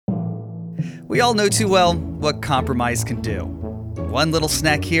We all know too well what compromise can do. One little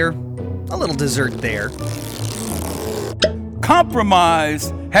snack here, a little dessert there.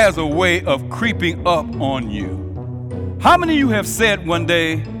 Compromise has a way of creeping up on you. How many of you have said one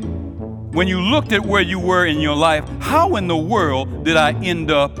day, when you looked at where you were in your life, how in the world did I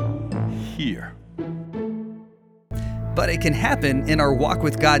end up here? But it can happen in our walk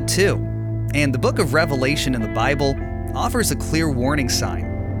with God too. And the book of Revelation in the Bible offers a clear warning sign.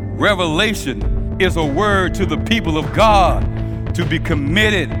 Revelation is a word to the people of God to be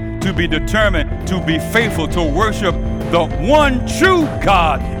committed, to be determined, to be faithful, to worship the one true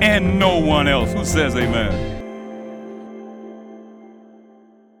God and no one else. Who says amen?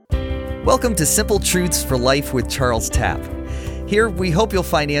 Welcome to Simple Truths for Life with Charles Tapp. Here we hope you'll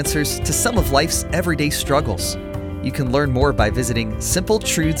find answers to some of life's everyday struggles. You can learn more by visiting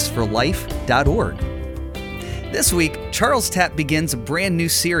simpletruthsforlife.org. This week, Charles Tapp begins a brand new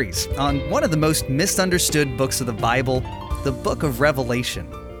series on one of the most misunderstood books of the Bible, the book of Revelation.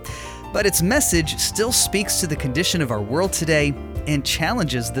 But its message still speaks to the condition of our world today and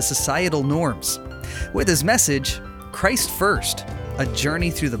challenges the societal norms. With his message, Christ First, a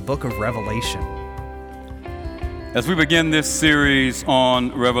journey through the book of Revelation. As we begin this series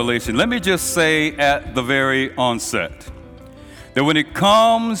on Revelation, let me just say at the very onset that when it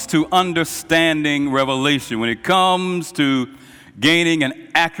comes to understanding Revelation, when it comes to gaining an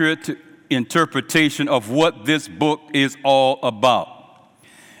accurate interpretation of what this book is all about,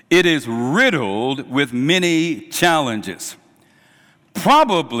 it is riddled with many challenges.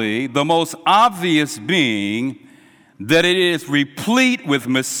 Probably the most obvious being that it is replete with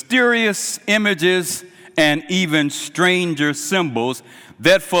mysterious images and even stranger symbols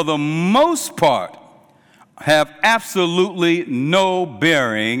that for the most part have absolutely no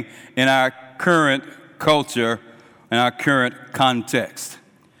bearing in our current culture and our current context.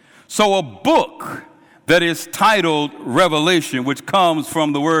 So a book that is titled Revelation, which comes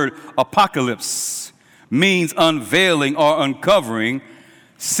from the word apocalypse, means unveiling or uncovering,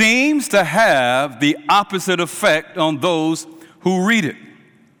 seems to have the opposite effect on those who read it.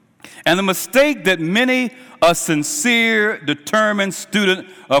 And the mistake that many a sincere, determined student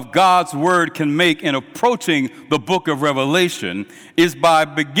of God's Word can make in approaching the book of Revelation is by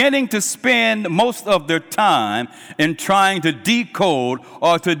beginning to spend most of their time in trying to decode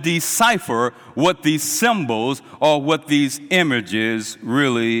or to decipher what these symbols or what these images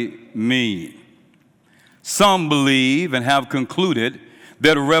really mean. Some believe and have concluded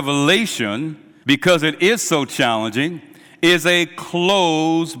that Revelation, because it is so challenging, is a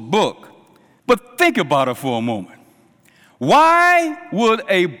closed book. But think about it for a moment. Why would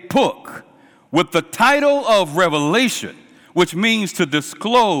a book with the title of Revelation, which means to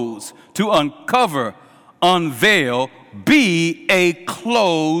disclose, to uncover, unveil, be a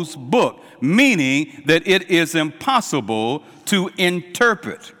closed book, meaning that it is impossible to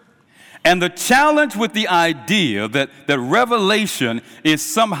interpret? And the challenge with the idea that Revelation is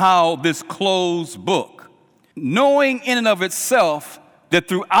somehow this closed book, knowing in and of itself that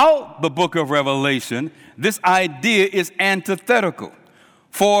throughout the book of Revelation, this idea is antithetical.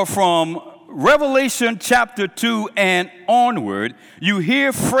 For from Revelation chapter 2 and onward, you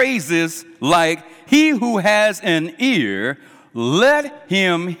hear phrases like, "He who has an ear, let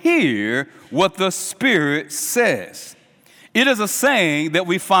him hear what the Spirit says." It is a saying that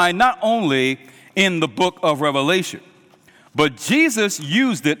we find not only in the book of Revelation, but Jesus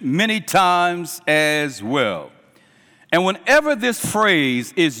used it many times as well. And whenever this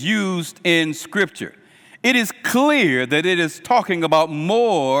phrase is used in Scripture, it is clear that it is talking about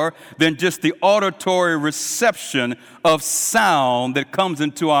more than just the auditory reception of sound that comes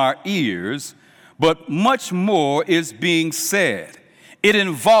into our ears, but much more is being said. It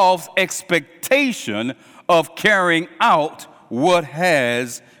involves expectation of carrying out what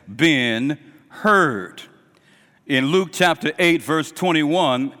has been heard. In Luke chapter 8, verse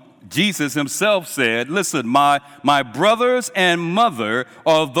 21, Jesus himself said, "Listen, my brothers and mother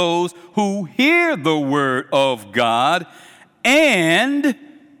are those who hear the word of God and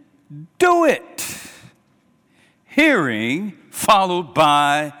do it." Hearing followed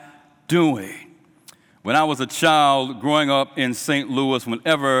by doing. When I was a child growing up in St. Louis,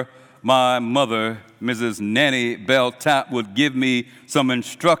 whenever my mother, Mrs. Nanny Bell Tapp, would give me some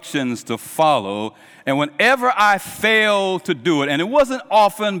instructions to follow, and whenever I failed to do it, and it wasn't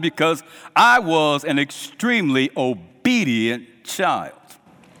often because I was an extremely obedient child.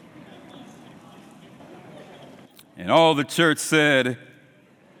 And all the church said,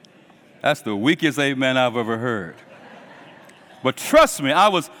 "That's the weakest amen I've ever heard." But trust me, I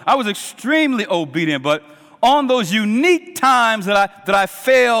was extremely obedient, but on those unique times that I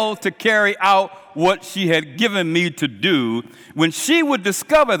failed to carry out what she had given me to do, when she would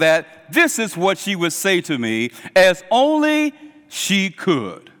discover that, this is what she would say to me, as only she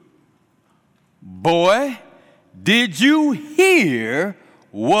could. Boy, did you hear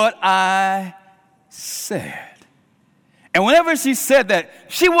what I said? And whenever she said that,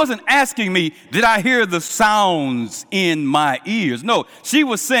 she wasn't asking me, did I hear the sounds in my ears? No, she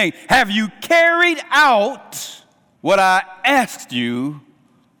was saying, have you carried out what I asked you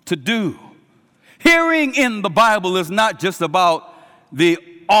to do? Hearing in the Bible is not just about the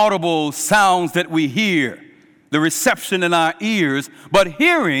audible sounds that we hear, the reception in our ears, but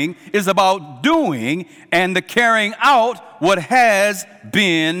hearing is about doing and the carrying out what has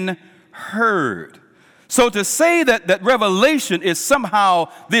been heard. So to say that Revelation is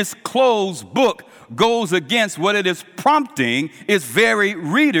somehow this closed book goes against what it is prompting its very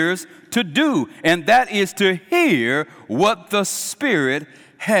readers to do, and that is to hear what the Spirit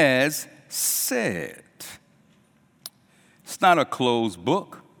has said. It's not a closed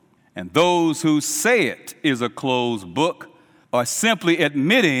book, and those who say it is a closed book are simply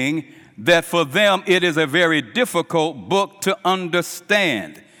admitting that for them it is a very difficult book to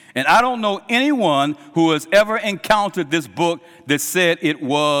understand. And I don't know anyone who has ever encountered this book that said it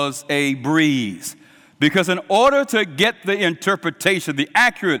was a breeze. Because in order to get the interpretation, the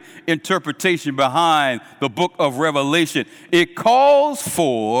accurate interpretation behind the book of Revelation, it calls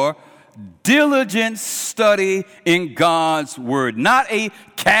for diligent study in God's Word. Not a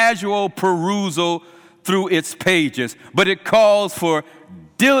casual perusal through its pages, but it calls for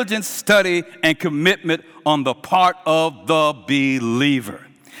diligent study and commitment on the part of the believer.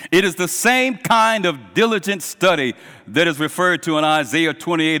 It is the same kind of diligent study that is referred to in Isaiah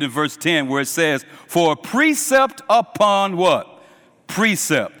 28 and verse 10, where it says, for precept upon what?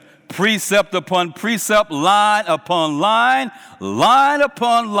 Precept. Precept upon precept, line upon line, line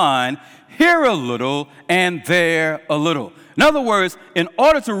upon line, here a little and there a little. In other words, in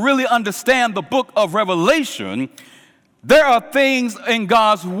order to really understand the book of Revelation, there are things in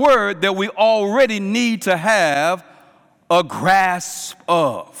God's Word that we already need to have a grasp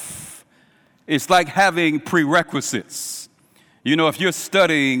of. It's like having prerequisites. You know, if you're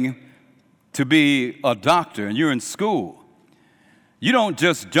studying to be a doctor and you're in school, you don't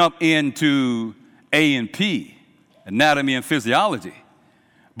just jump into A&P, anatomy and physiology.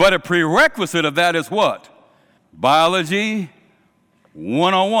 But a prerequisite of that is what? Biology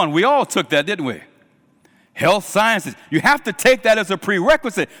 101. We all took that, didn't we? Health sciences. You have to take that as a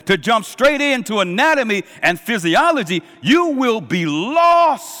prerequisite to jump straight into anatomy and physiology. You will be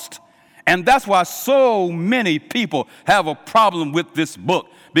lost. And that's why so many people have a problem with this book,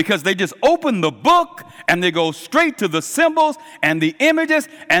 because they just open the book and they go straight to the symbols and the images,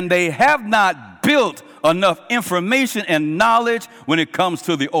 and they have not built enough information and knowledge when it comes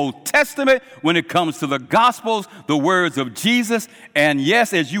to the Old Testament, when it comes to the Gospels, the words of Jesus. And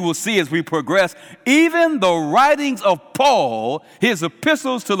yes, as you will see as we progress, even the writings of Paul, his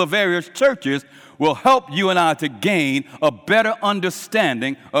epistles to the various churches, will help you and I to gain a better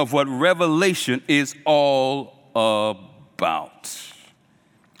understanding of what Revelation is all about.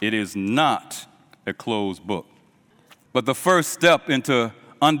 It is not a closed book. But the first step into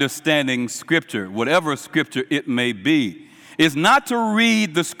understanding Scripture, whatever Scripture it may be, is not to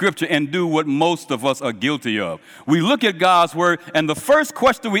read the Scripture and do what most of us are guilty of. We look at God's Word, and the first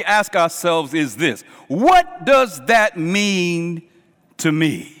question we ask ourselves is this: what does that mean to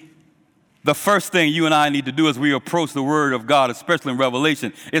me? The first thing you and I need to do as we approach the Word of God, especially in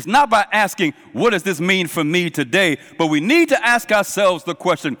Revelation, is not by asking, what does this mean for me today? But we need to ask ourselves the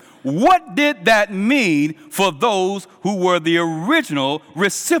question, what did that mean for those who were the original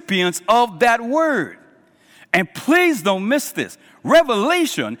recipients of that Word? And please don't miss this.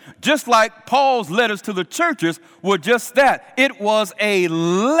 Revelation, just like Paul's letters to the churches, were just that. It was a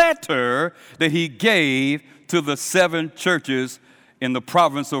letter that he gave to the 7 churches in the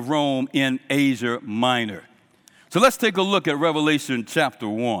province of Rome in Asia Minor. So let's take a look at Revelation chapter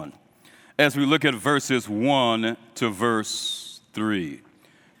 1 as we look at verses 1 to verse 3. It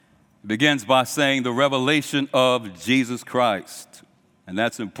begins by saying the revelation of Jesus Christ, and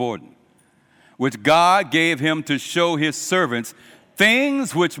that's important, which God gave him to show his servants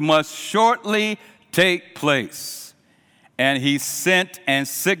things which must shortly take place. And he sent and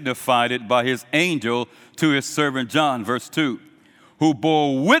signified it by his angel to his servant John, verse 2. Who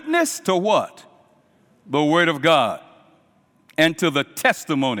bore witness to what? The Word of God, and to the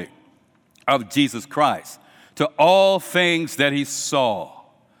testimony of Jesus Christ, to all things that he saw.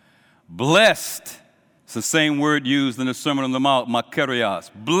 Blessed, it's the same word used in the Sermon on the Mount,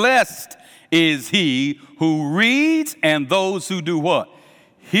 makarios. Blessed is he who reads and those who do what?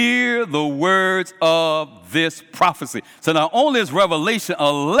 Hear the words of this prophecy. So not only is Revelation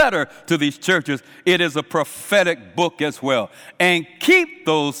a letter to these churches, it is a prophetic book as well. And keep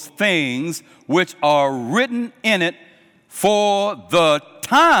those things which are written in it, for the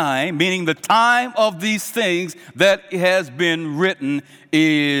time, meaning the time of these things that has been written,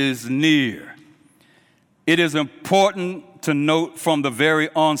 is near. It is important to note from the very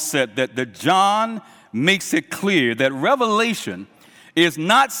onset that John makes it clear that Revelation is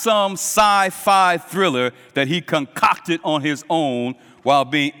not some sci-fi thriller that he concocted on his own while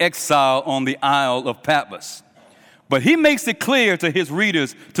being exiled on the Isle of Patmos. But he makes it clear to his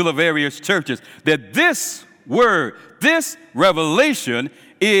readers, to the various churches, that this word, this revelation,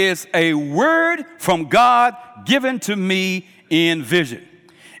 is a word from God given to me in vision.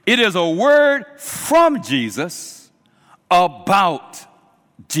 It is a word from Jesus about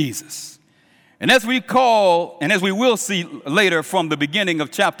Jesus. And as we will see later from the beginning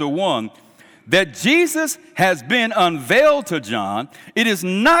of chapter 1, that Jesus has been unveiled to John, it is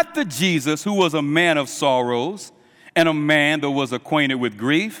not the Jesus who was a man of sorrows and a man that was acquainted with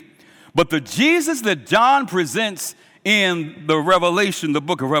grief, but the Jesus that John presents in the Revelation, the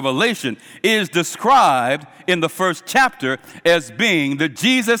book of Revelation, is described in the first chapter as being the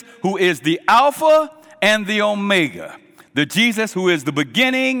Jesus who is the Alpha and the Omega, the Jesus who is the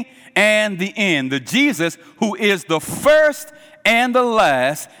beginning and the end, the Jesus who is the first and the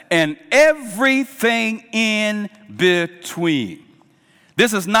last and everything in between.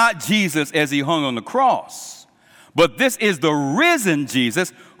 This is not Jesus as he hung on the cross, but this is the risen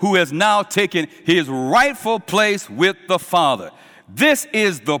Jesus who has now taken his rightful place with the Father. This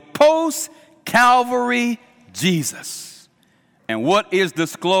is the post-Calvary Jesus. And what is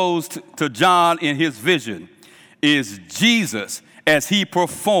disclosed to John in his vision is Jesus as he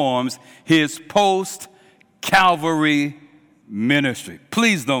performs his post-Calvary ministry.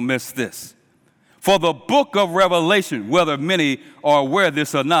 Please don't miss this. For the book of Revelation, whether many are aware of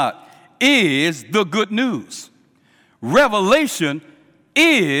this or not, is the good news. Revelation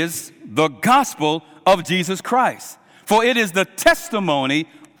is the gospel of Jesus Christ. For it is the testimony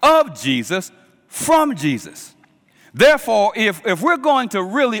of Jesus from Jesus. Therefore, if we're going to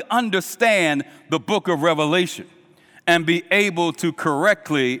really understand the book of Revelation and be able to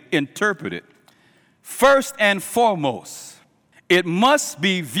correctly interpret it, first and foremost, it must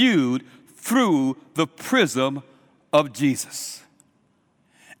be viewed through the prism of Jesus.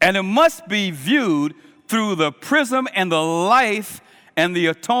 And it must be viewed through the prism and the life and the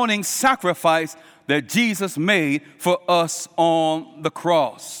atoning sacrifice that Jesus made for us on the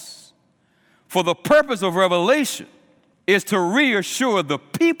cross. For the purpose of Revelation is to reassure the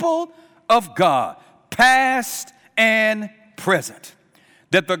people of God, past and present,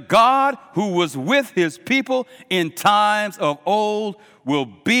 that the God who was with his people in times of old will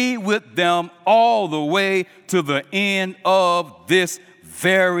be with them all the way to the end of this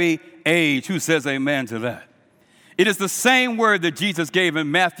very age. Who says amen to that? It is the same word that Jesus gave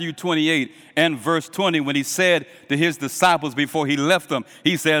in Matthew 28 and verse 20 when he said to his disciples before he left them,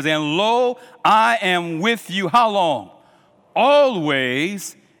 he says, "And lo, I am with you," how long?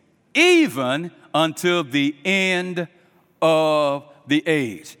 "Always, even until the end of the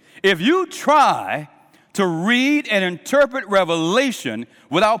age." If you try to read and interpret Revelation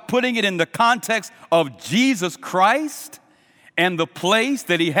without putting it in the context of Jesus Christ and the place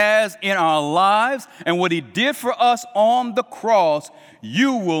that he has in our lives and what he did for us on the cross,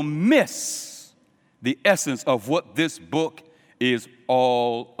 you will miss the essence of what this book is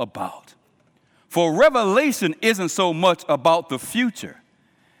all about. For Revelation isn't so much about the future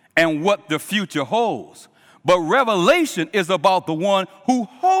and what the future holds, but Revelation is about the one who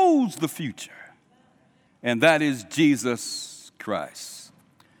holds the future, and that is Jesus Christ.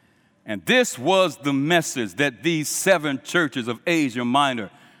 And this was the message that these 7 churches of Asia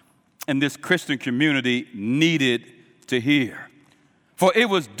Minor and this Christian community needed to hear. For it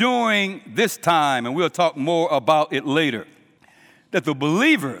was during this time, and we'll talk more about it later, that the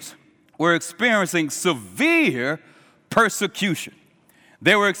believers were experiencing severe persecution.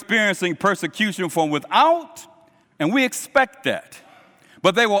 They were experiencing persecution from without, and we expect that.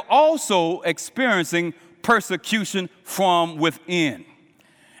 But they were also experiencing persecution from within.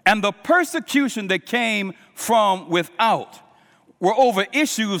 And the persecution that came from without were over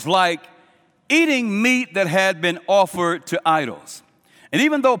issues like eating meat that had been offered to idols. And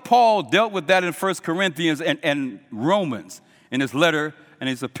even though Paul dealt with that in 1 Corinthians and Romans in his letter and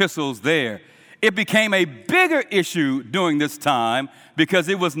his epistles there, it became a bigger issue during this time because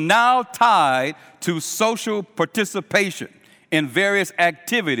it was now tied to social participation in various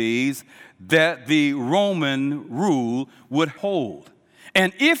activities that the Roman rule would hold.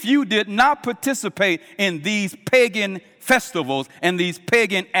 And if you did not participate in these pagan festivals and these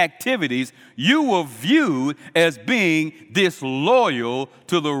pagan activities, you were viewed as being disloyal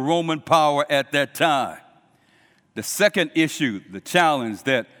to the Roman power at that time. The second issue, the challenge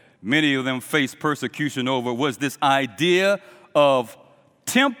that many of them faced persecution over, was this idea of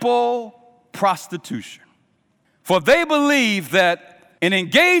temple prostitution. For they believed that in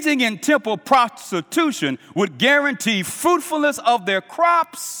engaging in temple prostitution would guarantee fruitfulness of their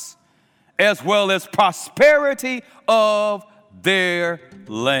crops as well as prosperity of their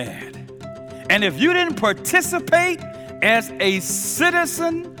land. And if you didn't participate as a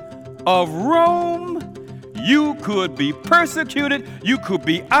citizen of Rome, you could be persecuted, you could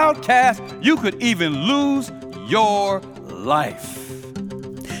be outcast, you could even lose your life.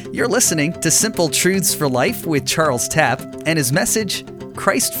 You're listening to Simple Truths for Life with Charles Tapp and his message,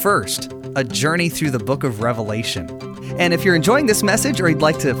 Christ First, a journey through the book of Revelation. And if you're enjoying this message or you'd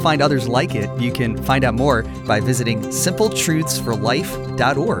like to find others like it, you can find out more by visiting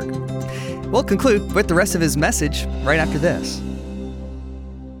simpletruthsforlife.org. We'll conclude with the rest of his message right after this.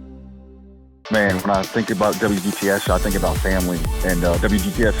 Man, when I think about WGTS, I think about family, and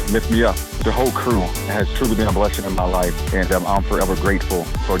WGTS lifts me up. The whole crew has truly been a blessing in my life, and I'm forever grateful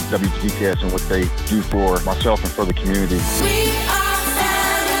for WGTS and what they do for myself and for the community. We are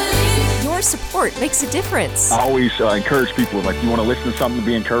family. Your support makes a difference. I always encourage people, like, you want to listen to something to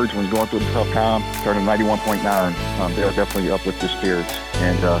be encouraged when you're going through a tough time, turn to 91.9. They'll definitely uplift your spirits,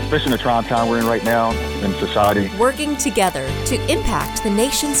 and especially in the trying time we're in right now in society. Working together to impact the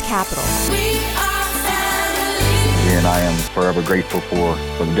nation's capital. And I am forever grateful for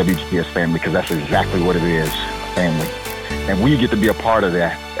the WGTS family, because that's exactly what it is, family. And we get to be a part of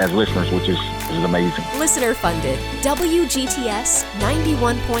that as listeners, which is amazing. Listener funded, WGTS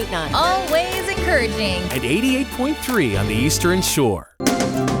 91.9. Always encouraging. At 88.3 on the Eastern Shore.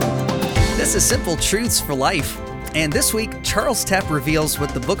 This is Simple Truths for Life. And this week, Charles Tapp reveals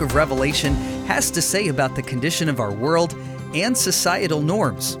what the book of Revelation has to say about the condition of our world and societal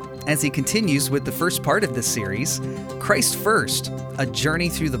norms, as he continues with the first part of this series, Christ First, a journey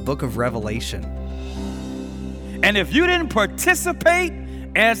through the book of Revelation. And if you didn't participate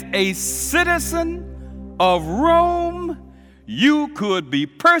as a citizen of Rome, you could be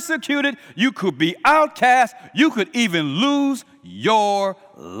persecuted, you could be outcast, you could even lose your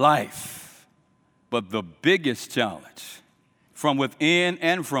life. But the biggest challenge from within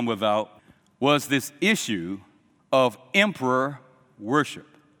and from without was this issue of emperor worship.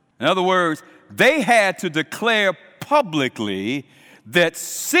 In other words, they had to declare publicly that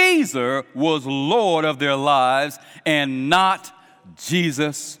Caesar was Lord of their lives and not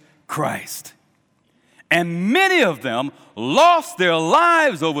Jesus Christ. And many of them lost their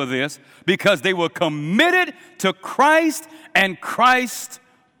lives over this because they were committed to Christ and Christ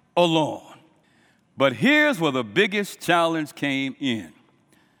alone. But here's where the biggest challenge came in.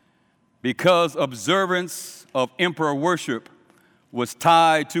 Because observance of emperor worship was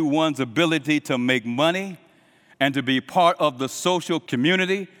tied to one's ability to make money and to be part of the social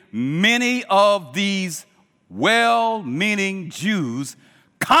community, many of these well-meaning Jews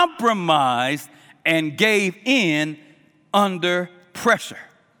compromised and gave in under pressure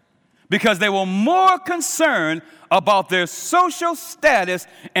because they were more concerned about their social status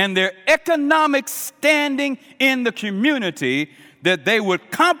and their economic standing in the community that they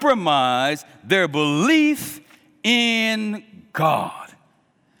would compromise their belief in God.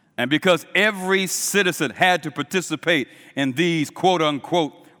 And because every citizen had to participate in these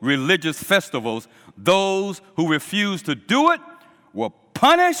quote-unquote religious festivals, those who refused to do it were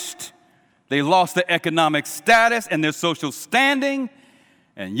punished. They lost their economic status and their social standing.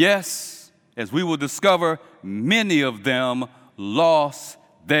 And yes, as we will discover, many of them lost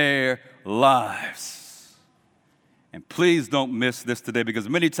their lives. And please don't miss this today, because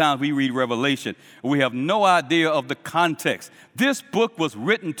many times we read Revelation and we have no idea of the context. This book was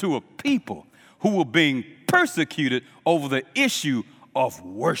written to a people who were being persecuted over the issue of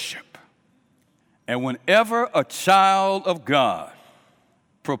worship. And whenever a child of God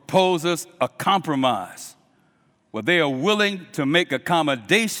proposes a compromise where they are willing to make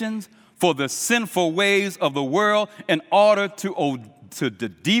accommodations for the sinful ways of the world in order to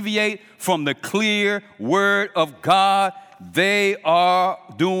deviate from the clear word of God, they are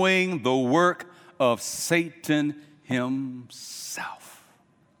doing the work of Satan himself.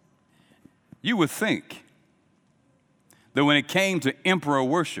 You would think that when it came to emperor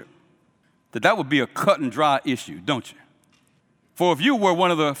worship, that would be a cut and dry issue, don't you? For if you were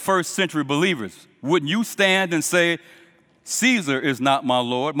one of the first century believers, wouldn't you stand and say, Caesar is not my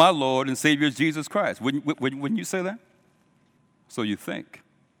Lord and Savior is Jesus Christ. Wouldn't you say that? So you think.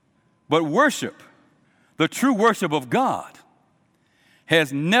 But worship, the true worship of God,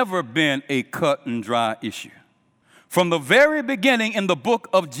 has never been a cut and dry issue. From the very beginning in the book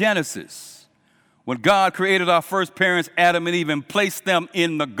of Genesis, when God created our first parents, Adam and Eve, and placed them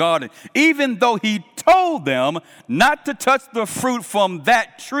in the garden, even though he told them not to touch the fruit from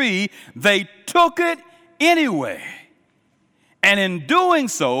that tree, they took it anyway. And in doing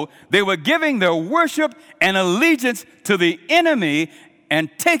so, they were giving their worship and allegiance to the enemy and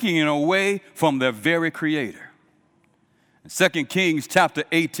taking it away from their very creator. In 2 Kings chapter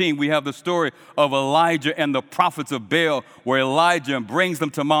 18, we have the story of Elijah and the prophets of Baal, where Elijah brings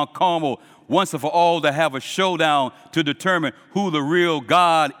them to Mount Carmel once and for all to have a showdown to determine who the real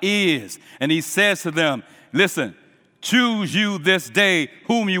God is. And he says to them, listen, choose you this day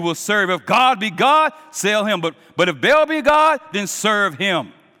whom you will serve. If God be God, serve him. But if Baal be God, then serve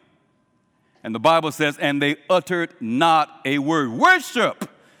him. And the Bible says, and they uttered not a word. Worship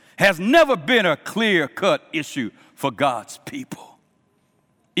has never been a clear-cut issue for God's people.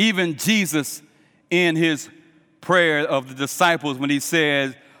 Even Jesus, in his prayer of the disciples, when he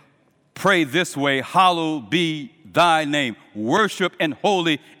says, pray this way, hallowed be thy name. Worship and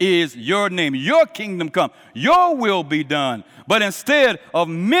holy is your name. Your kingdom come. Your will be done. But instead of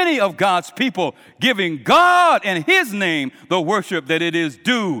many of God's people giving God and his name the worship that it is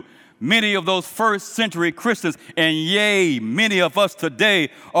due, many of those first century Christians, and yea, many of us today,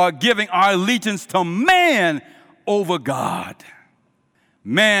 are giving our allegiance to man over God.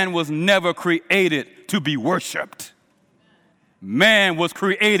 Man was never created to be worshiped. Man was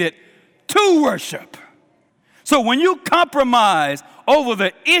created to worship. So when you compromise over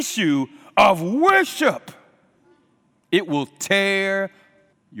the issue of worship, it will tear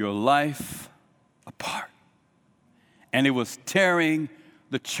your life apart. And it was tearing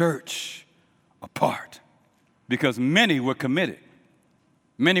the church apart because many were committed.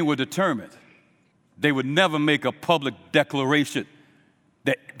 Many were determined. They would never make a public declaration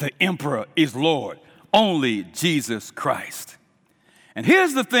that the emperor is Lord, only Jesus Christ. And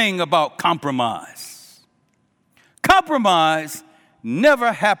here's the thing about compromise. Compromise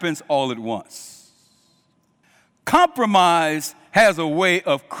never happens all at once. Compromise has a way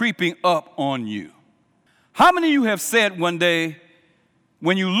of creeping up on you. How many of you have said one day,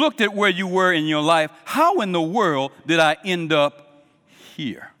 when you looked at where you were in your life, how in the world did I end up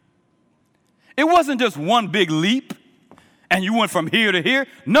here? It wasn't just one big leap and you went from here to here.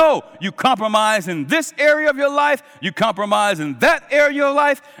 No, you compromised in this area of your life, you compromised in that area of your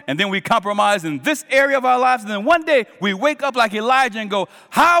life, and then we compromise in this area of our lives. And then one day we wake up like Elijah and go,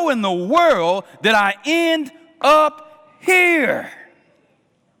 how in the world did I end up here?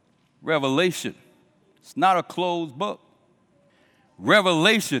 Revelation. It's not a closed book.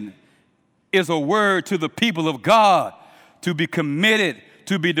 Revelation is a word to the people of God to be committed,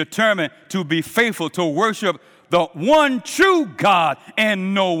 to be determined, to be faithful, to worship the one true God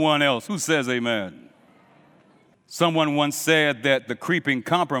and no one else. Who says amen? Someone once said that the creeping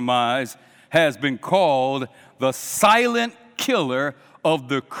compromise has been called the silent killer of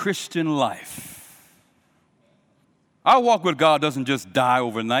the Christian life. Our walk with God doesn't just die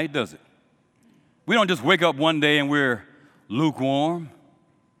overnight, does it? We don't just wake up one day and we're lukewarm.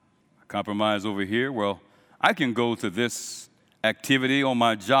 Compromise over here. Well, I can go to this activity on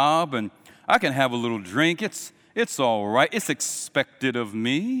my job and I can have a little drink. It's all right. It's expected of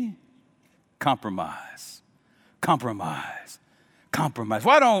me. Compromise. Compromise. Compromise.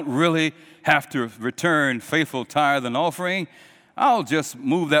 Well, I don't really have to return faithful tithe and offering. I'll just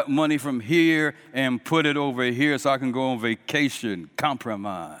move that money from here and put it over here so I can go on vacation.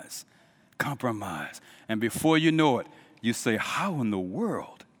 Compromise. Compromise. And before you know it, you say, how in the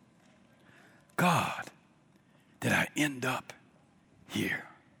world, God, did I end up here?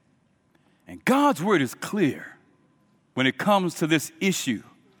 And God's word is clear when it comes to this issue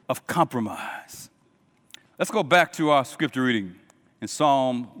of compromise. Let's go back to our scripture reading in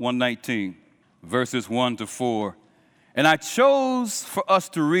Psalm 119, verses 1 to 4. And I chose for us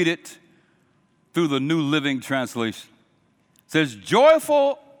to read it through the New Living Translation. It says,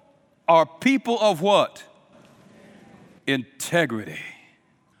 joyful are people of what? Integrity.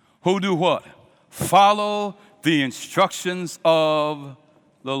 Who do what? Follow the instructions of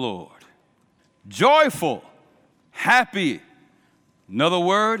the Lord. Joyful, happy, another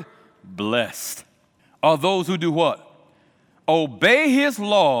word, blessed, are those who do what? Obey his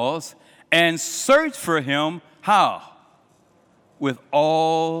laws and search for him, how? With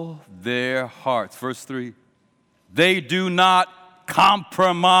all their hearts. Verse 3, they do not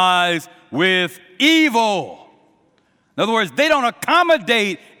compromise with evil. In other words, they don't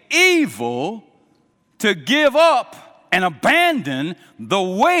accommodate evil to give up and abandon the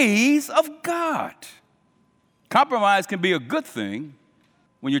ways of God. Compromise can be a good thing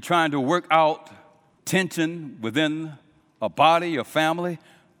when you're trying to work out tension within a body or family.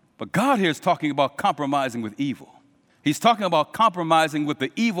 But God here is talking about compromising with evil. He's talking about compromising with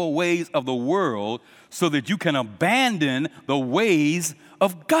the evil ways of the world so that you can abandon the ways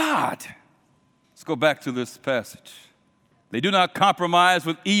of God. Let's go back to this passage. They do not compromise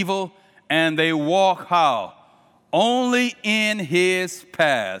with evil, and they walk how? Only in his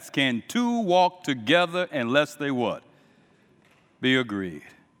paths can two walk together unless they what? Be agreed.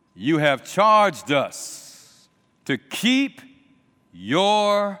 You have charged us to keep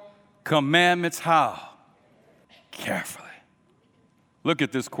your commandments how? Carefully. Look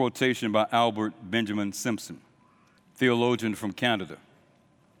at this quotation by Albert Benjamin Simpson, theologian from Canada.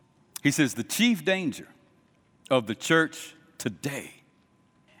 He says, the chief danger of the church today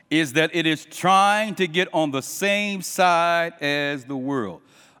is that it is trying to get on the same side as the world.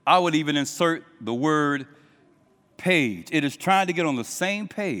 I would even insert the word page. It is trying to get on the same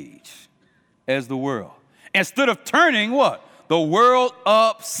page as the world. Instead of turning what? The world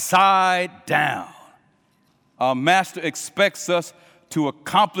upside down. Our master expects us to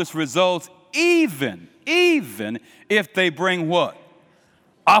accomplish results even if they bring what?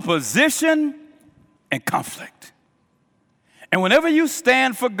 Opposition and conflict. And whenever you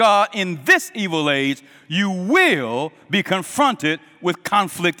stand for God in this evil age, you will be confronted with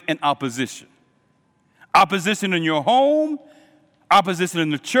conflict and opposition. Opposition in your home, opposition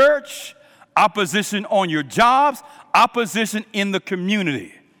in the church, opposition on your jobs, opposition in the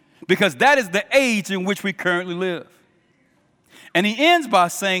community. Because that is the age in which we currently live. And he ends by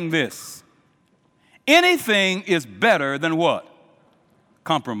saying this: anything is better than what?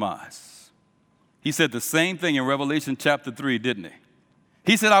 Compromise. He said the same thing in Revelation chapter 3, didn't he?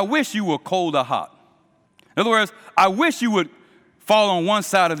 He said, I wish you were cold or hot. In other words, I wish you would fall on one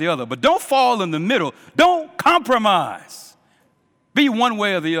side or the other, but don't fall in the middle. Don't compromise. Be one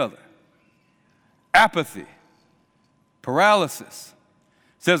way or the other. Apathy, paralysis.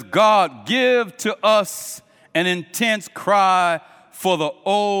 Says, God, give to us an intense cry for the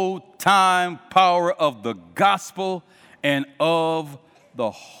old-time power of the gospel and of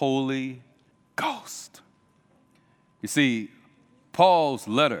the Holy Ghost. You see, John's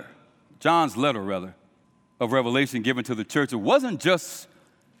letter of Revelation given to the church, it wasn't just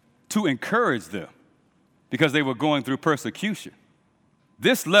to encourage them because they were going through persecution.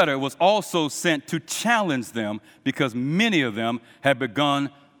 This letter was also sent to challenge them because many of them had begun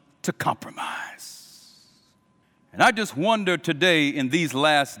to compromise. And I just wonder today in these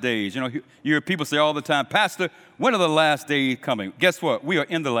last days, you hear people say all the time, Pastor, when are the last days coming? Guess what? We are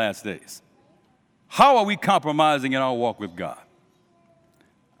in the last days. How are we compromising in our walk with God?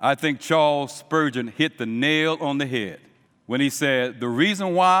 I think Charles Spurgeon hit the nail on the head when he said, the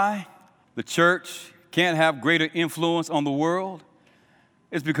reason why the church can't have greater influence on the world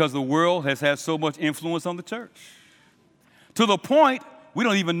is because the world has had so much influence on the church. To the point we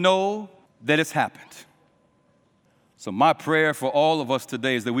don't even know that it's happened. So my prayer for all of us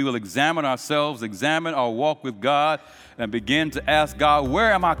today is that we will examine ourselves, examine our walk with God, and begin to ask God,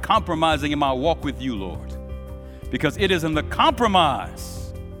 where am I compromising in my walk with you, Lord? Because it is in the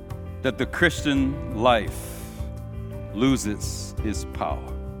compromise that the Christian life loses its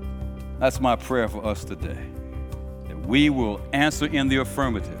power. That's my prayer for us today, that we will answer in the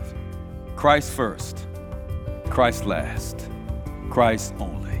affirmative. Christ first, Christ last, Christ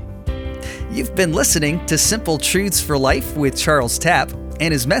only. You've been listening to Simple Truths for Life with Charles Tapp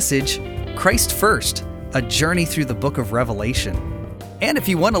and his message, Christ First, a journey through the book of Revelation. And if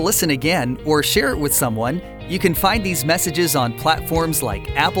you want to listen again or share it with someone, you can find these messages on platforms like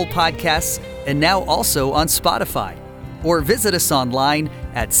Apple Podcasts and now also on Spotify. Or visit us online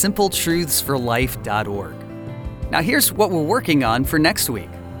at simpletruthsforlife.org. Now here's what we're working on for next week.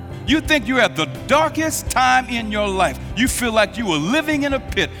 You think you're at the darkest time in your life. You feel like you were living in a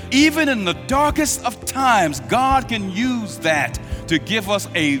pit. Even in the darkest of times, God can use that to give us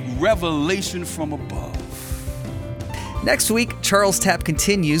a revelation from above. Next week, Charles Tapp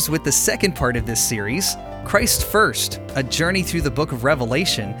continues with the second part of this series, Christ First, a journey through the book of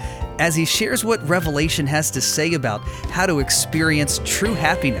Revelation, as he shares what Revelation has to say about how to experience true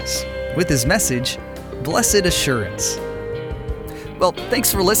happiness with his message, Blessed Assurance. Well,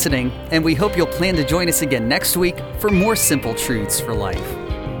 thanks for listening, and we hope you'll plan to join us again next week for more Simple Truths for Life.